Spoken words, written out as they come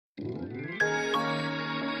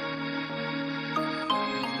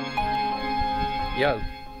Yo.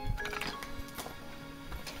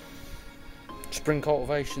 Spring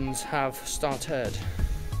cultivations have started.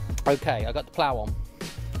 Okay, I got the plough on.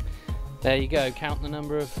 There you go, count the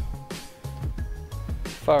number of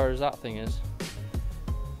furrows that thing is.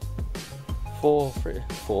 Four.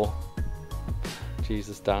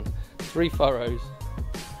 Jesus, Dan. 3 furrows.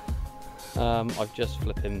 I've just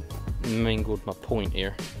flipping mingled my point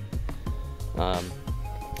here.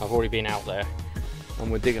 I've already been out there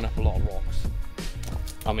and we're digging up a lot of rocks.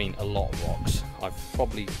 I mean a lot of rocks. I've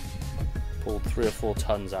probably pulled 3 or 4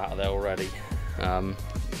 tons out of there already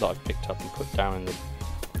that I've picked up and put down in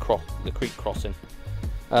the creek crossing.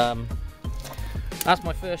 That's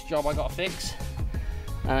my first job I got to fix,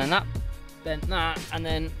 and then that bent that, and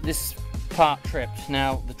then this part tripped.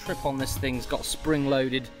 Now the trip on this thing's got a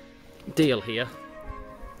spring-loaded deal here,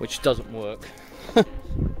 which doesn't work.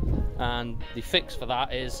 And the fix for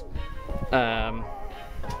that is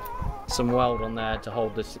some weld on there to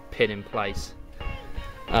hold this pin in place.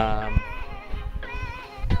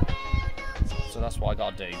 So that's what I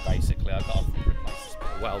got to do basically. I got to replace this bit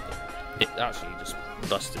of weld. It actually just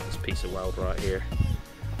busted this piece of weld right here.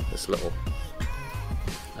 This little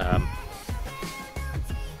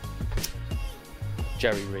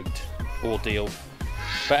jerry-rigged ordeal.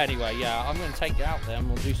 But anyway, yeah, I'm going to take it out there and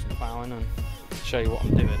we'll do some ploughing and show you what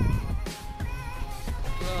I'm doing.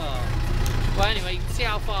 Well, anyway, you can see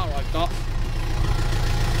how far I've got.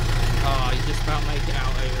 Oh, you just about make it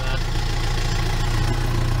out over there.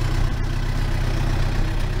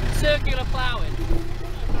 Circular ploughing. I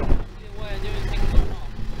don't know if it's a way of doing things or not.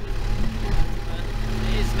 But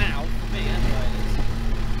it is now, for me anyway.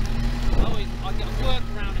 I get a work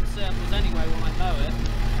around in circles anyway when I mow it.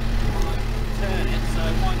 When I turn it, so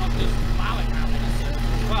why not just plough it around in a circle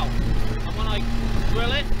as well? And when I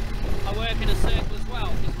drill it, I work in a circle as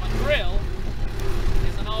well, because my drill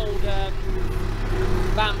is an old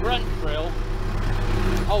Van Brunt drill,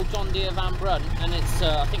 old John Deere Van Brunt, and it's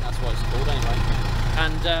I think that's what it's called anyway.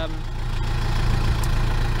 And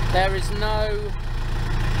there is no,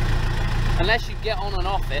 unless you get on and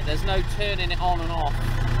off it, there's no turning it on and off,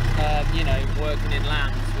 you know, working in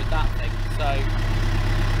lands with that thing. So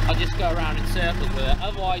I just go around in circles with it.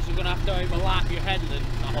 Otherwise you're going to have to overlap your headland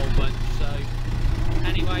a whole bunch. So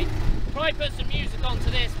anyway, try put some music onto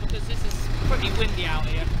this because this is pretty windy out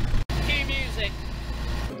here. Cue music.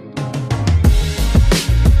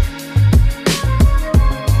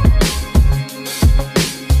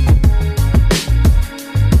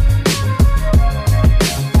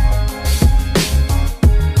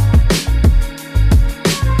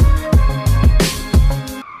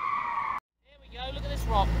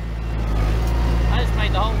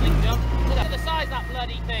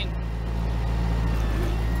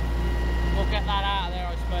 Get that out of there,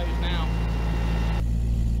 I suppose, now.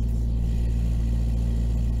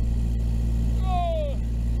 Oh!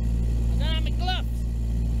 I don't have my gloves!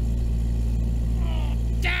 Oh,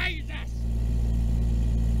 Jesus!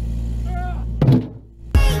 Oh.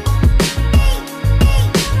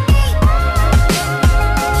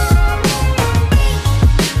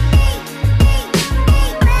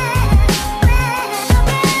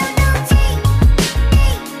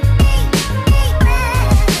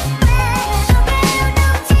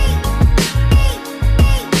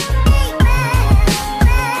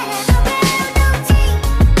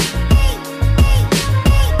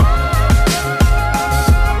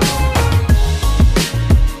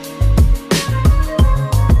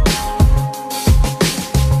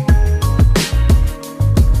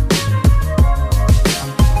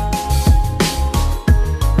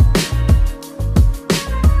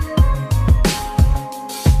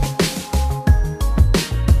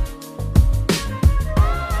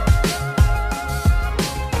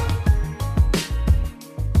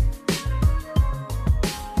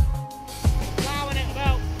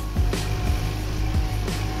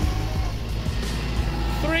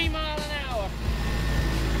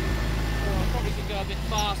 A bit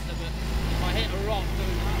faster, but if I hit a rock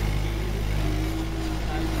going up,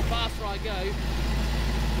 the faster I go,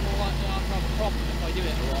 the more likely I'll have a problem if I do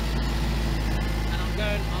hit a rock. And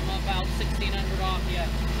I'm about 1600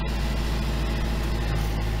 RPM.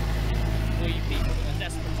 For you people that are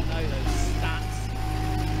desperate to know those stats.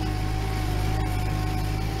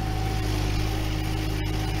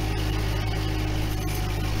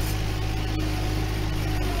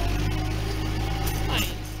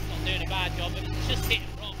 Doing a bad job, but it's just hitting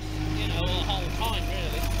rocks, you know, the whole time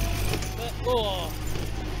really. But oh,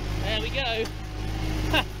 there we go.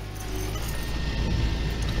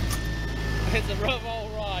 It's a rough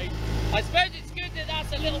old ride. I suppose it's good that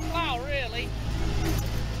that's a little plough really.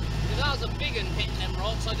 If that was a big one hitting them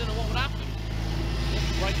rocks, I don't know what would happen.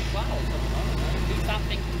 break the plough or something, I don't know. At least that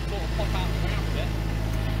thing can sort of pop out of the ground a bit.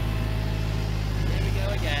 Here we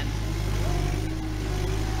go again.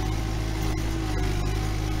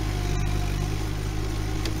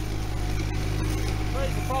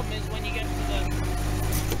 The problem is when you get to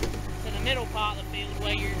the middle part of the field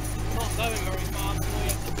where you're not going very far before you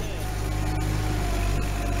have to turn.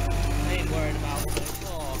 I ain't worried about all this.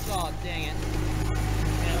 Oh god dang it.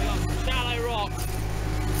 Yeah, we got some shallow rocks.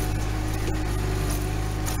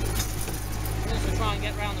 I'm just gonna try and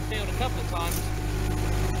get around the field a couple of times.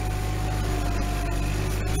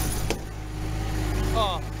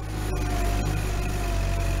 Oh.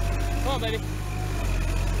 Come on baby.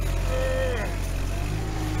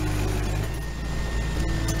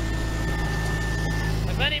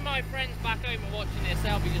 If any of my friends back home are watching this,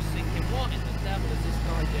 they'll be just thinking, what in the devil is this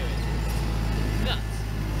guy doing? It's nuts.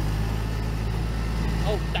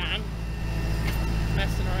 Oh, Dan.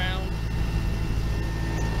 Messing around.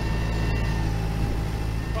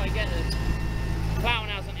 Probably get this. Ploughing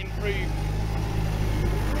hasn't improved.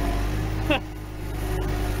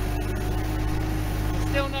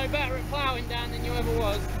 Still no better at ploughing, Dan, than you ever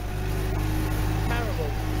was.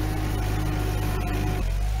 Terrible.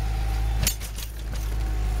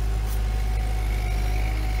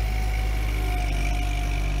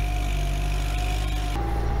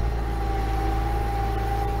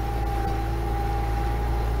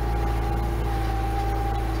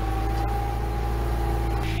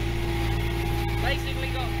 Basically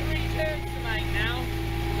got 3 turns to make now,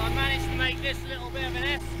 because I managed to make this little bit of an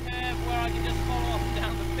S-curve where I can just follow off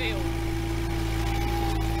down the field.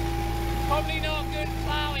 Probably not good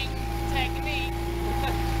ploughing technique,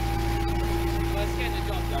 but it's getting the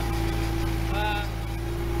job done.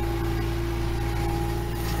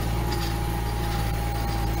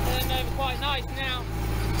 Turned over quite nice now.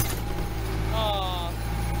 Oh,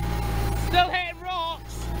 still hitting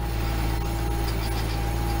rocks.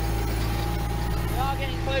 We are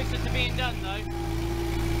getting closer to being done though.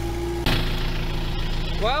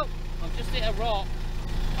 Well, I've just hit a rock.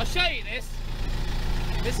 I'll show you this.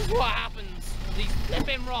 This is what happens. These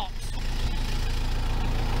flipping rocks.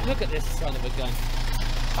 Look at this son of a gun.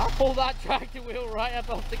 I pulled that tractor wheel right up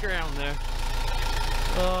off the ground there.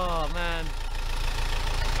 Oh man.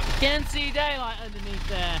 You can't see daylight underneath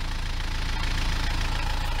there.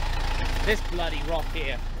 This bloody rock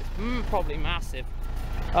here. It's probably massive.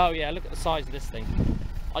 Oh yeah, look at the size of this thing.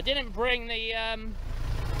 I didn't bring the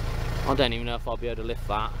I don't even know if I'll be able to lift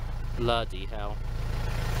that. Bloody hell.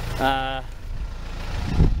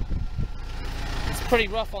 It's pretty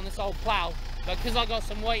rough on this old plough, but because I got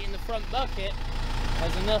some weight in the front bucket,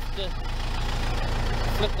 there's enough to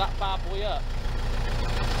flip that bad boy up.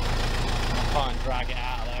 I'll try and drag it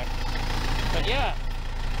out of there. But yeah,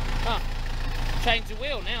 change the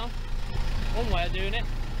wheel now. One way of doing it.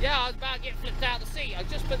 Yeah, I was about to get flipped out of the seat. I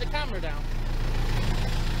just put the camera down.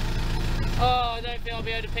 Oh, I don't think I'll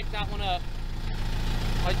be able to pick that one up.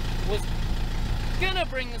 I was gonna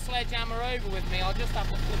bring the sledgehammer over with me. I'll just have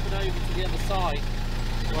to flip it over to the other side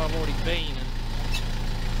where I've already been. And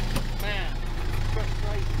man,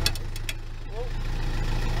 frustrating that is. Oh,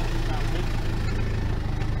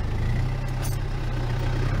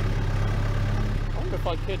 I wonder if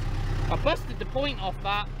I could. I busted the point off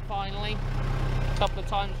that finally a couple of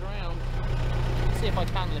times around. Let's see if I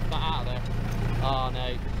can lift that out of there. Oh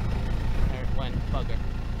no. There it went, bugger.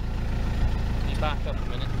 Let me back up a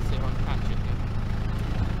minute and see if I can catch it again.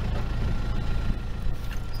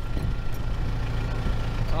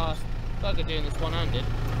 Oh, it's bugger doing this one-handed.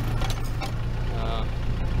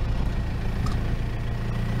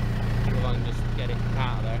 See if I can just get it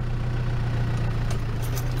out of there.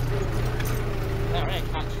 There, it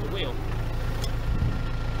catch the wheel.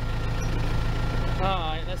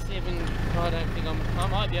 Alright, let's see if we can. I don't think I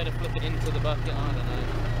might be able to flip it into the bucket, I don't know.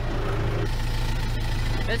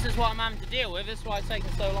 This is what I'm having to deal with, this is why it's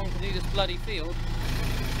taking so long to do this bloody field.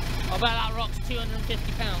 I bet that rock's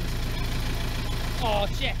 250 pounds. Oh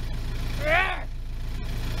shit!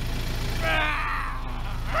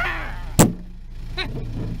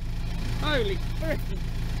 Holy freaking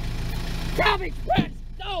cabbage patch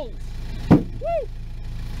dolls! Woo!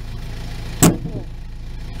 Oh.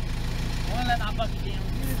 I want to let that bucket down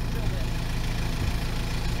just a little bit.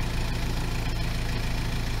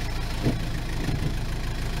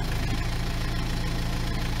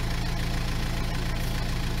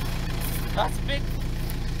 That's big.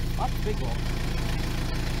 That's a big one.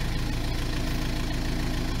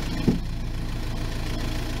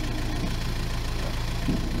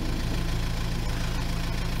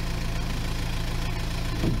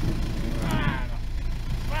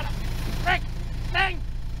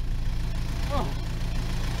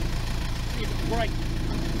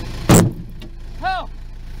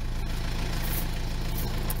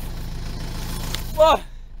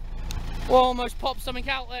 Well, almost popped something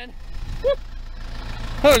out then. Woo.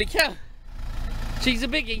 Holy cow. She's a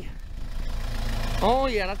biggie. Oh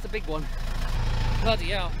yeah, that's a big one. Bloody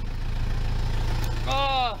hell.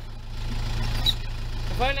 Oh.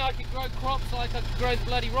 If only I could grow crops like I could grow the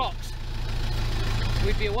bloody rocks.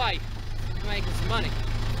 We'd be away, making some money.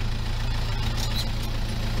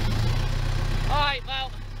 Alright,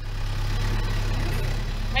 well,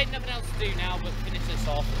 ain't nothing else to do now but finish this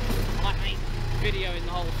off. I hate videoing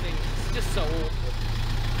the whole thing, it's just so awkward.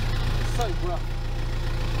 It's so rough.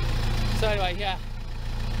 So anyway, yeah,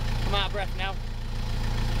 I'm out of breath now.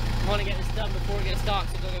 I want to get this done before it gets dark,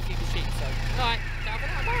 so I'm going to go feed the sheep. So, alright, ciao for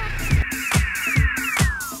now,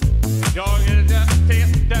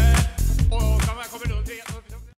 bye!